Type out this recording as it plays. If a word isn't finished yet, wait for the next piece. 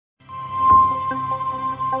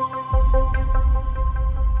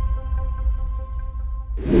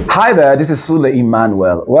Hi there, this is Sule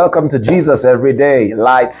Emmanuel. Welcome to Jesus Every Day,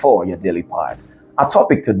 Light for your daily part. Our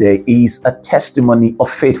topic today is a testimony of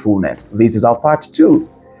faithfulness. This is our part 2.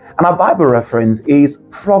 And our Bible reference is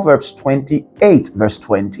Proverbs 28, verse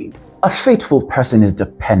 20. A faithful person is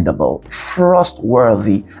dependable,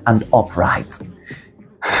 trustworthy, and upright.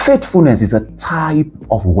 Faithfulness is a type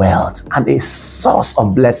of wealth and a source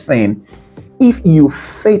of blessing. If you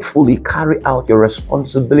faithfully carry out your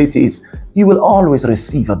responsibilities, you will always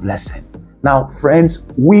receive a blessing. Now, friends,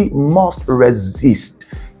 we must resist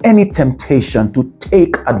any temptation to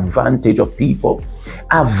take advantage of people.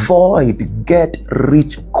 Avoid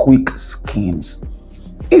get-rich-quick schemes.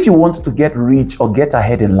 If you want to get rich or get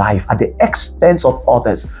ahead in life at the expense of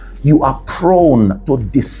others, you are prone to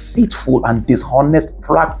deceitful and dishonest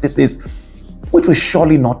practices, which will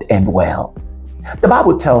surely not end well. The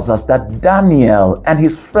Bible tells us that Daniel and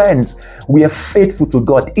his friends were faithful to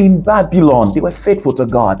God. In Babylon, they were faithful to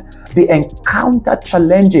God. They encountered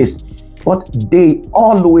challenges, but they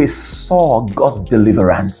always saw God's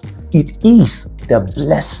deliverance. It is the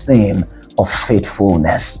blessing of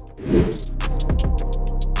faithfulness.